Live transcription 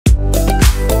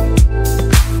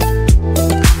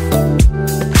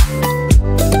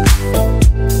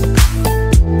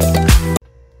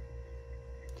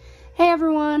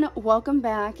welcome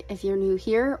back. If you're new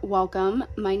here, welcome.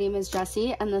 My name is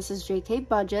Jessie and this is JK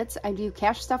Budgets. I do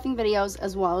cash stuffing videos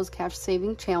as well as cash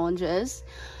saving challenges.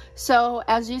 So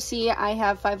as you see, I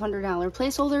have $500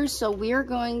 placeholders, so we are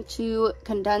going to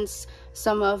condense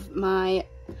some of my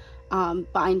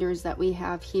binders that we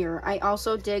have here. I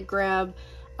also did grab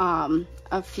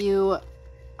a few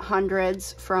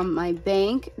hundreds from my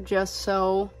bank just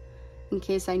so in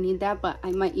case I need that, but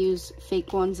I might use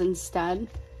fake ones instead.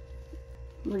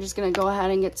 We're just gonna go ahead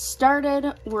and get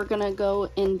started. We're gonna go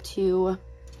into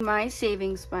my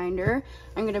savings binder.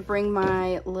 I'm gonna bring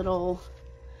my little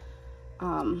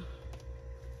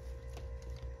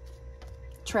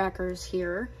trackers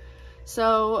here.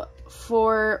 So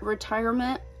for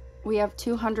retirement, we have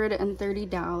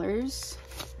 $230.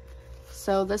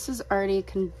 So this is already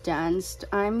condensed.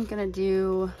 I'm gonna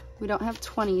do, we don't have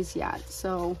 20s yet,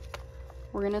 so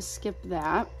we're gonna skip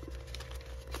that.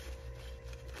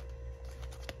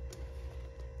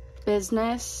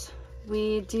 Business,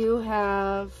 we do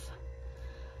have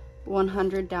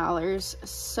 $100.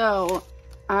 So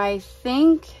I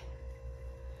think,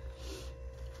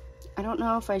 I don't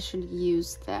know if I should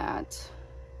use that.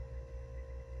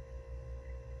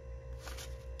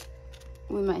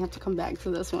 We might have to come back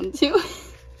to this one too.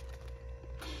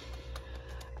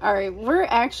 All right, we're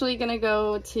actually gonna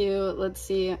go to, let's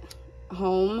see,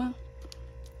 home.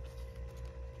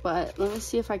 But let me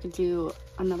see if I could do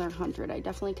another 100. I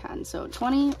definitely can. So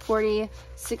 20, 40,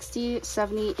 60,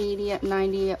 70, 80,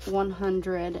 90,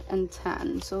 100, and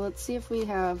 10. So let's see if we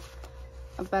have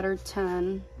a better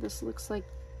 10. This looks like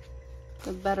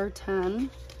the better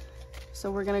 10. So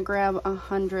we're gonna grab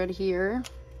 100 here.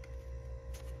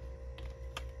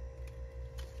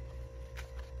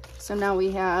 So now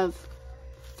we have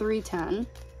 310.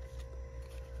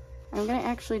 I'm gonna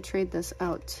actually trade this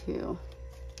out too.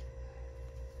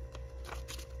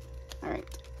 All right.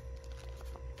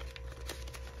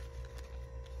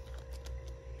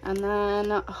 And then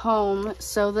home.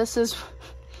 So this is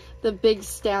the big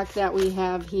stack that we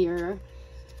have here.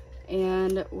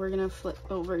 And we're gonna flip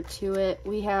over to it.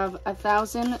 We have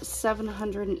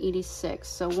 1,786.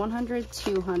 So 100,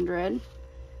 200.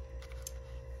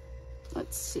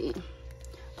 Let's see.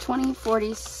 20,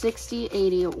 40, 60,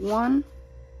 80, 1.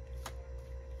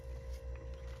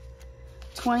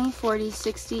 20, 40,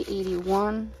 60, 80,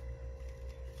 1.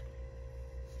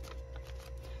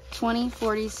 20,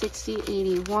 40, 60,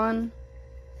 81,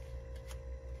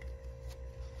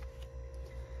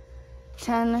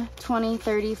 10, 20,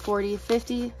 30, 40,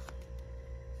 50,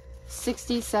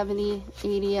 60, 70,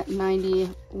 80,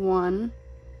 91,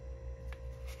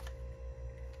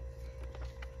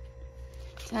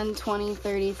 10, 20,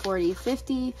 30, 40,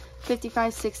 50,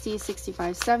 55, 60,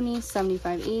 65, 70,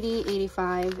 75, 80,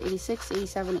 85, 86,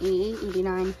 87, 88,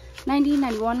 89, 90,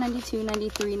 91, 92,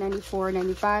 93, 94,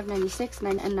 95, 96,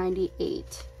 9, and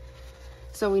 98.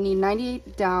 So we need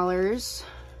 $98.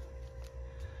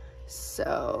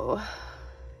 So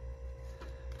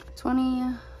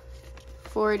 20,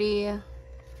 40,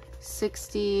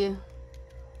 60.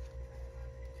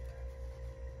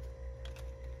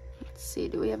 Let's see,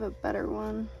 do we have a better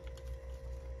one?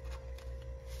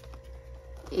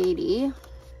 80.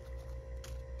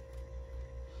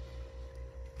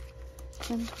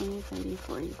 10, 20, 30,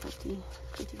 40, 50,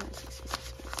 55, 60,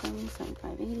 65, 70,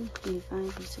 75, 80,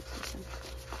 85, 86, 87.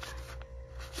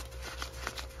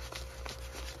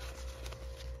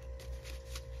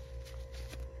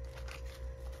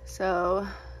 So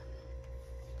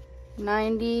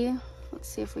 90. Let's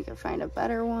see if we can find a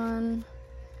better one.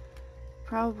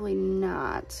 Probably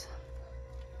not.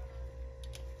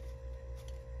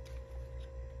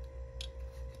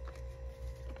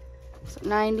 So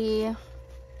 90.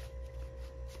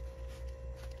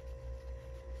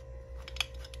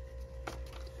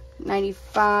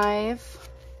 95,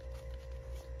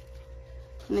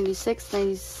 96,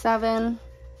 97,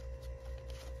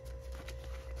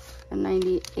 and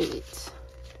 98.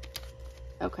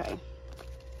 Okay.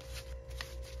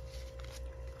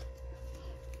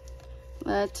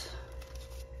 Let's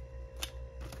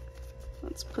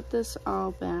put this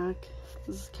all back.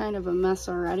 This is kind of a mess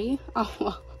already. Oh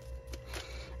well.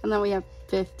 And then we have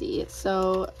 50.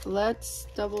 So let's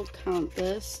double count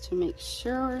this to make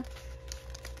sure.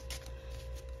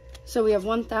 So we have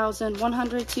 1,000,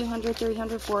 100, 200,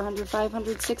 300, 400,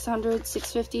 500, 600,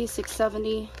 650,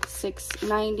 670,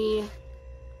 690.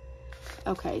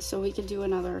 Okay, so we could do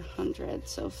another 100.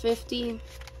 So 50,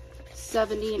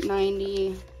 70,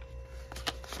 90,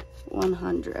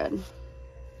 100.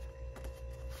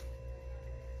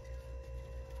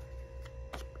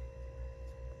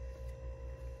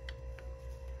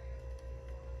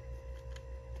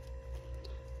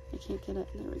 can't get it.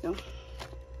 There we go.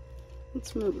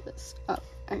 Let's move this up,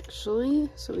 actually,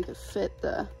 so we could fit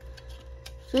the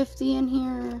 50 in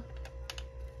here.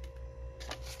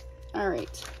 All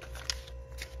right.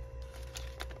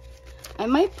 I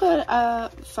might put a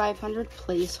 500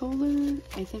 placeholder.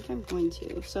 I think I'm going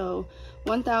to. So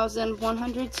 1,000,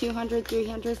 100, 200,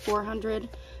 300, 400,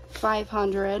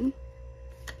 500,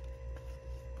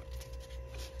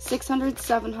 600,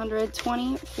 700,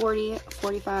 20, 40,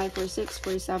 45, 46,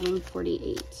 47,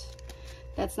 48.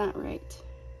 That's not right.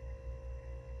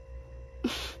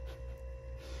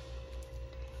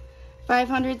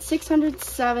 500, 600,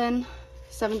 7,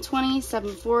 720,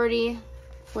 740,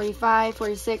 45,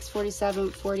 46,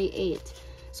 47, 48.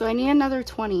 So I need another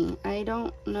 20. I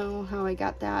don't know how I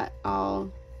got that all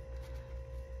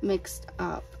mixed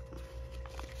up.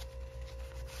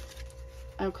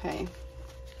 Okay.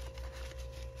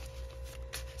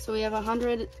 So we have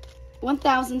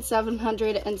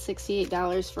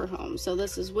 $1,768 for home. So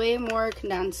this is way more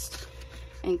condensed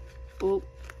and, oh,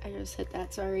 I just hit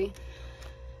that, sorry.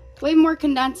 Way more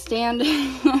condensed and,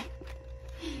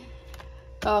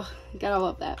 oh, gotta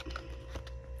love that.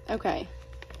 Okay,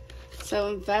 so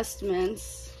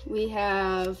investments, we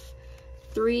have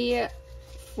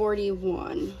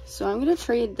 341. So I'm gonna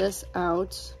trade this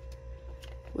out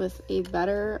with a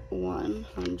better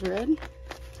 100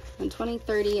 and 20,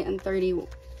 30, and 30.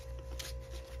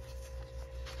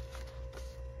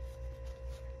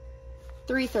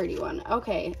 331.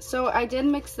 Okay, so I did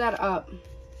mix that up.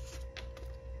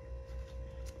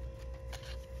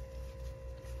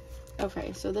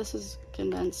 Okay, so this is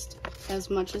condensed as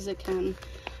much as it can.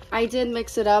 I did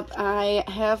mix it up. I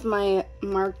have my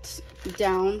marked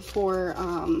down for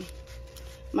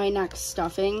my next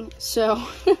stuffing, so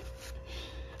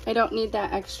I don't need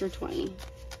that extra 20.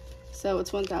 So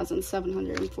it's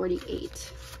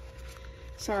 1,748.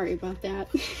 Sorry about that.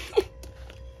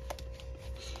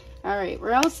 All right,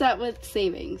 we're all set with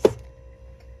savings.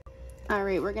 All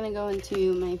right, we're gonna go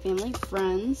into my family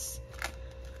friends.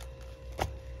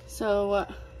 So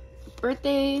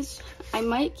birthdays, I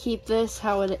might keep this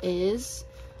how it is,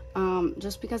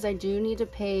 just because I do need to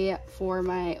pay for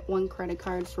my one credit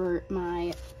card for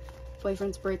my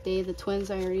boyfriend's birthday. The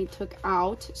twins I already took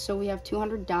out, so we have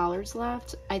 $200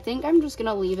 left. I think I'm just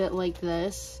gonna leave it like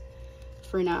this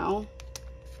for now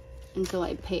until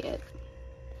I pay it.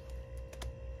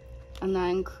 And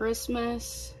then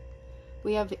Christmas,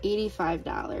 we have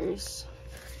 $85.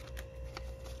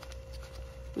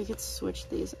 We could switch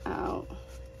these out.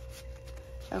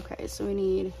 Okay, so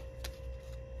we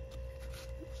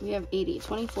have 80,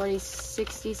 20, 40,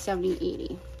 60, 70,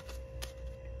 80.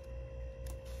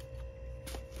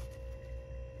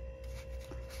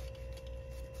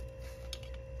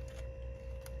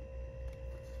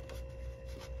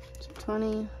 So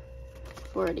 20,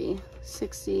 40,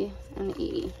 60, and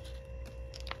 80.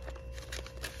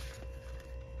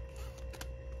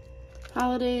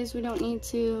 Holidays, we don't need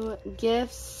to.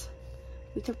 Gifts,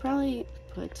 we could probably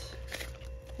put,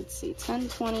 let's see, 10,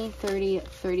 20, 30,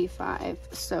 35.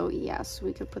 So yes,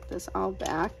 we could put this all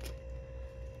back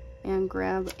and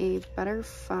grab a better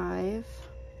 5.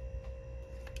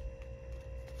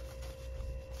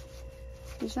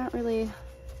 There's not really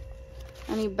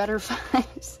any better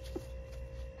 5s.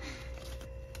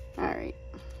 All right.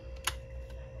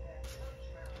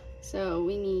 So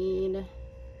we need,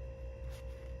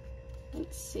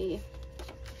 let's see.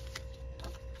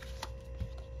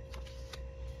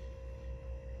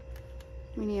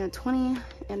 We need a 20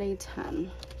 and a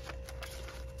 10.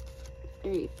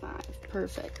 35.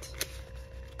 Perfect.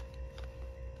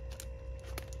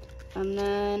 And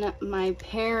then my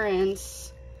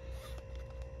parents,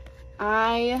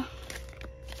 I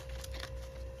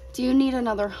do need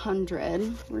another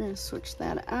 100. We're going to switch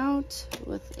that out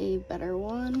with a better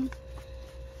one.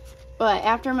 But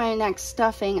after my next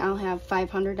stuffing, I'll have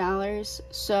 $500.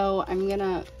 So I'm going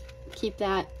to keep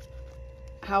that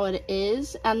how it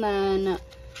is. And then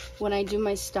when I do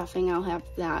my stuffing, I'll have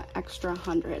that extra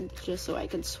 100 just so I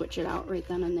can switch it out right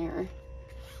then and there.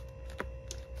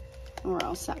 And we're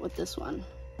all set with this one.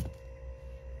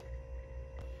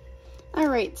 All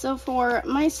right, so for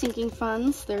my sinking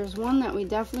funds, there's one that we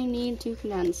definitely need to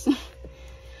condense.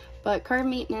 But card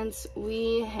maintenance,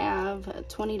 we have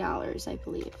 $20, I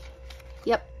believe.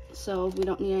 Yep, so we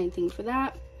don't need anything for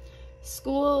that.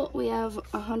 School, we have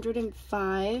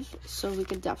 105, so we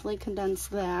could definitely condense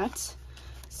that.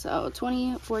 So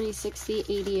 20, 40, 60,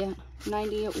 80,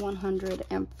 90,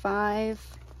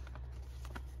 105.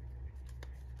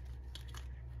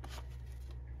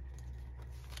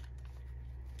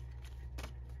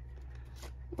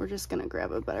 We're just gonna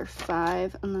grab a better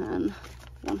 5 and then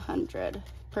 100.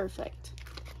 Perfect.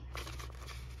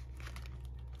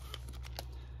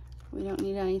 We don't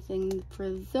need anything for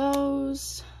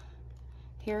those.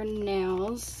 Hair and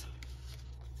nails.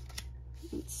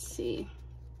 Let's see.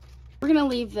 We're gonna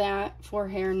leave that for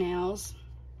hair and nails.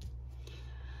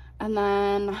 And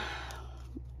then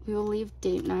we will leave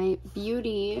date night.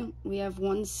 Beauty, we have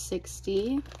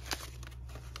 160,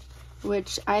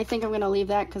 which I think I'm gonna leave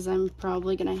that because I'm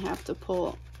probably gonna have to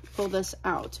pull this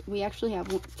out. We actually have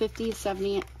 50,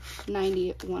 70,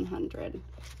 90, 100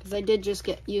 because I did just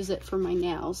use it for my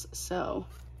nails. So,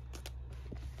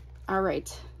 all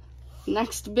right,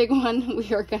 next big one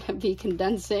we are gonna be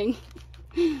condensing.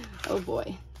 Oh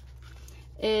boy,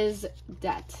 is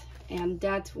debt. And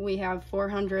debt, we have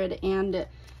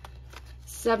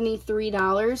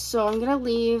 $473. So I'm gonna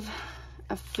leave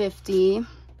a 50.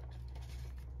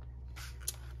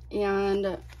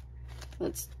 And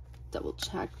let's double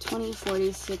check. 20,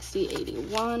 40, 60,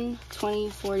 81. 20,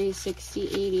 40, 60,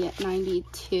 80 at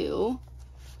 92.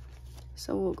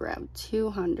 So we'll grab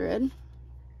 200.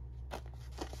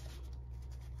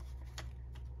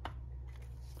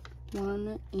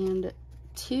 One and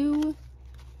two.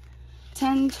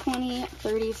 10, 20,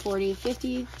 30, 40,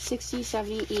 50, 60,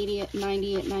 70, 80,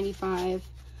 90, 95,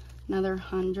 another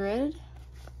 100.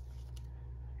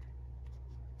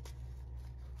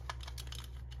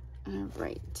 All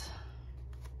right.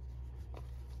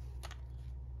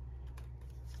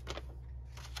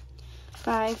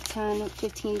 Five, 10,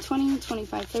 15, 20,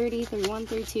 25, 30, 31,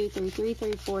 32, 33,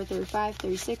 34, 35,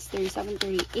 36, 37,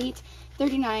 38,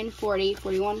 39, 40,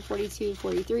 41, 42,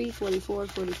 43, 44,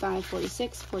 45,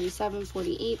 46, 47,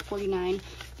 48, 49,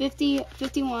 50,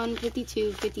 51,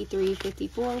 52, 53,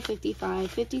 54,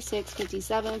 55, 56,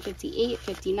 57, 58,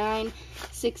 59,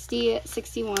 60,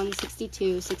 61,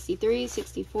 62, 63,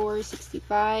 64,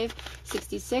 65,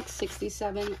 66,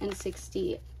 67, and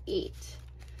 68.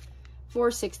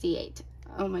 468.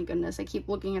 Oh my goodness, I keep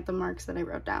looking at the marks that I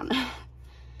wrote down.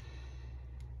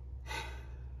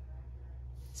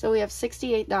 So we have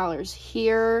 $68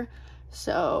 here.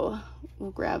 So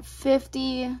we'll grab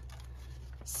 50,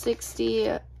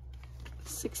 60,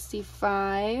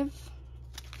 65.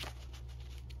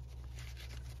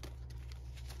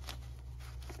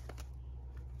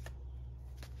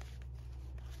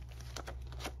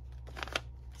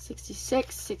 $66,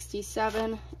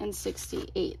 $67, and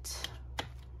 $68.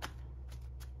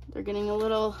 They're getting a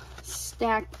little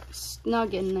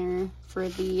snug in there for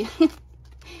the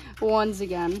ones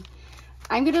again.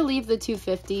 I'm gonna leave the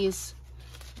 250s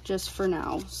just for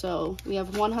now. So we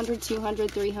have 100,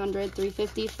 200, 300,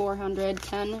 350, 400,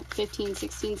 10, 15,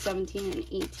 16, 17, and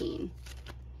 18.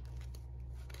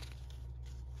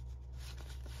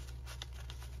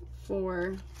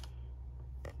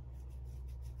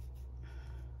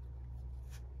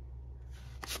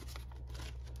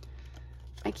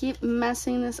 I keep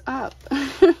messing this up.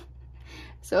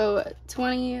 So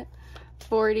 20,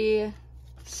 40,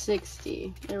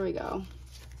 60. There we go.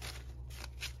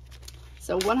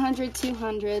 So 100,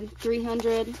 200,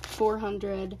 300,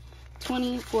 400,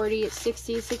 20, 40,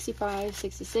 60, 65,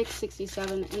 66,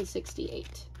 67, and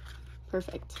 68.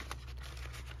 Perfect.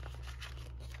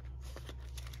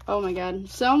 Oh my god,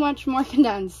 so much more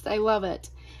condensed. I love it.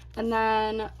 And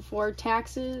then for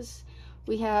taxes,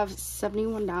 we have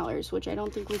 $71, which I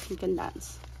don't think we can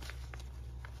condense.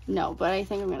 No, but I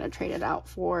think I'm going to trade it out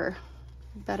for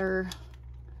better.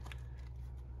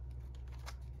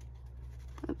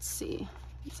 Let's see.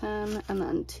 10 and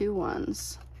then 2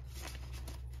 ones.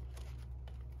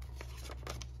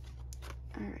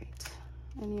 All right.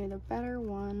 I need a better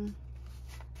one.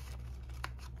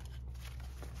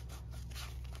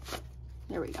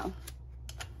 There we go.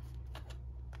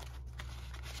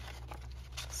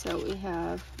 So we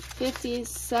have 50,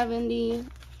 70,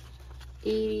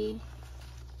 80,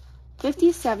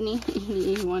 50, 70,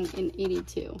 80, 81, and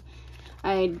 82.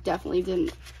 I definitely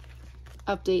didn't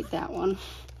update that one.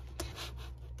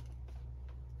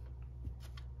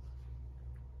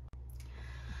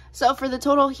 So for the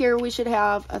total here, we should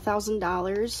have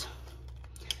 $1,000.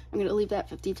 I'm going to leave that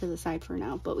 50 to the side for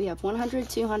now, but we have 100,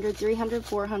 200, 300,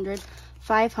 400,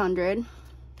 500,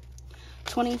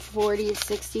 20, 40,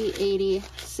 60, 80,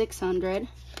 600,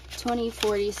 20,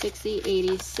 40, 60,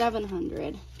 80,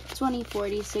 700, 20,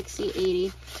 40, 60,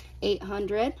 80,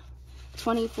 800,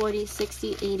 20, 40,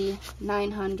 60, 80,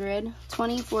 900,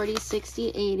 20, 40, 60,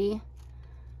 80,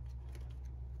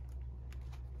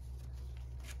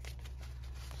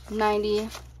 90,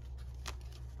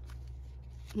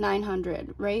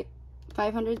 900, right?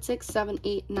 500, 6, 7,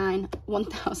 8, 9,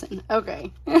 1,000.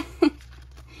 Okay.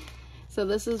 So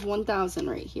this is 1,000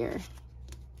 right here.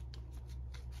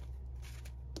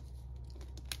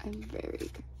 I'm very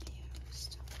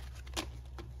confused.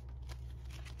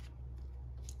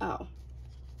 Oh.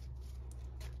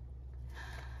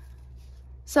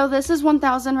 So this is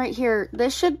 1,000 right here.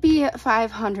 This should be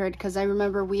 500 because I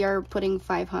remember we are putting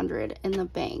 500 in the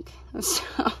bank. So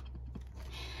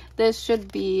this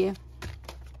should be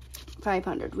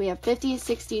 500. We have 50,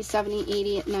 60, 70,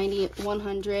 80, 90,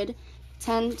 100,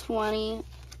 10, 20,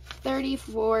 30,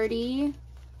 40,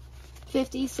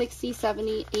 50, 60,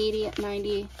 70, 80,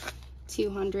 90,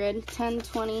 200, 10,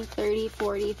 20, 30,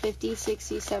 40, 50,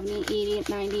 60, 70, 80,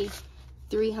 90,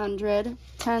 300,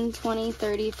 10, 20,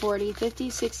 30, 40, 50,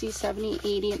 60, 70,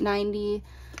 80, 90,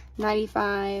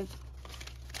 95,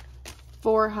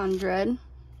 400,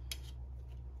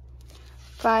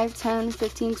 5, 10,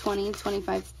 15, 20,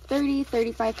 25, 30,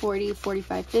 35, 40,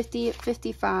 45, 50,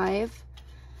 55,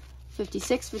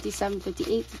 56, 57,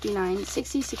 58, 59,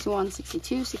 60, 61,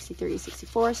 62, 63,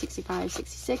 64, 65,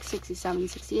 66, 67,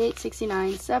 68,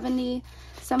 69, 70,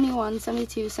 71,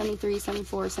 72, 73,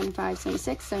 74, 75,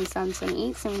 76, 77,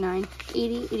 78, 79,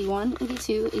 80, 81,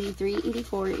 82, 83,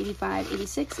 84, 85,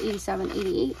 86, 87,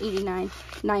 88, 89,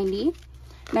 90,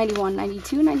 91,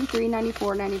 92, 93,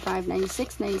 94, 95,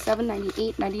 96, 97,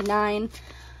 98, 99,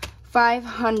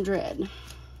 500.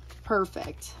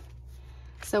 Perfect.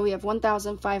 So we have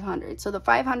 1,500. So the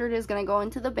 500 is going to go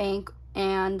into the bank,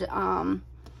 and I'm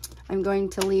going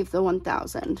to leave the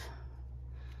 1,000.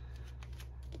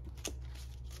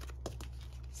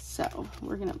 So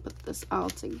we're going to put this all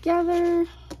together.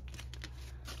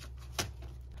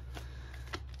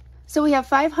 So we have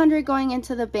 500 going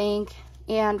into the bank,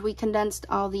 and we condensed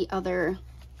all the other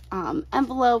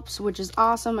envelopes, which is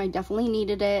awesome. I definitely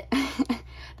needed it.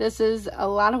 This is a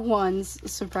lot of ones,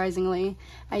 surprisingly.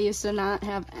 I used to not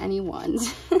have any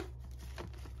ones.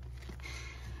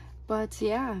 But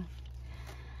yeah,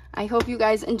 I hope you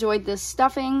guys enjoyed this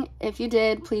stuffing. If you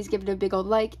did, please give it a big old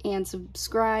like and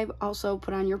subscribe. Also,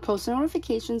 put on your post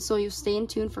notifications so you stay in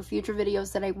tune for future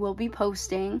videos that I will be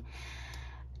posting.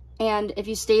 And if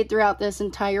you stayed throughout this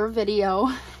entire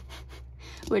video,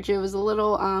 which it was a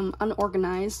little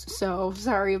unorganized, so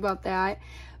sorry about that.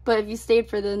 But if you stayed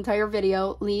for the entire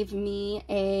video, leave me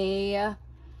a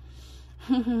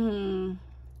please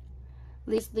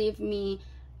leave me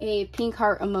a pink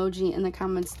heart emoji in the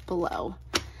comments below.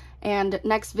 And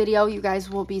next video you guys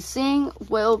will be seeing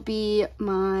will be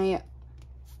my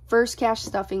first cash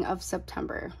stuffing of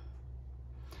September.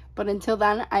 But until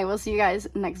then, I will see you guys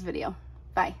next video.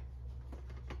 Bye.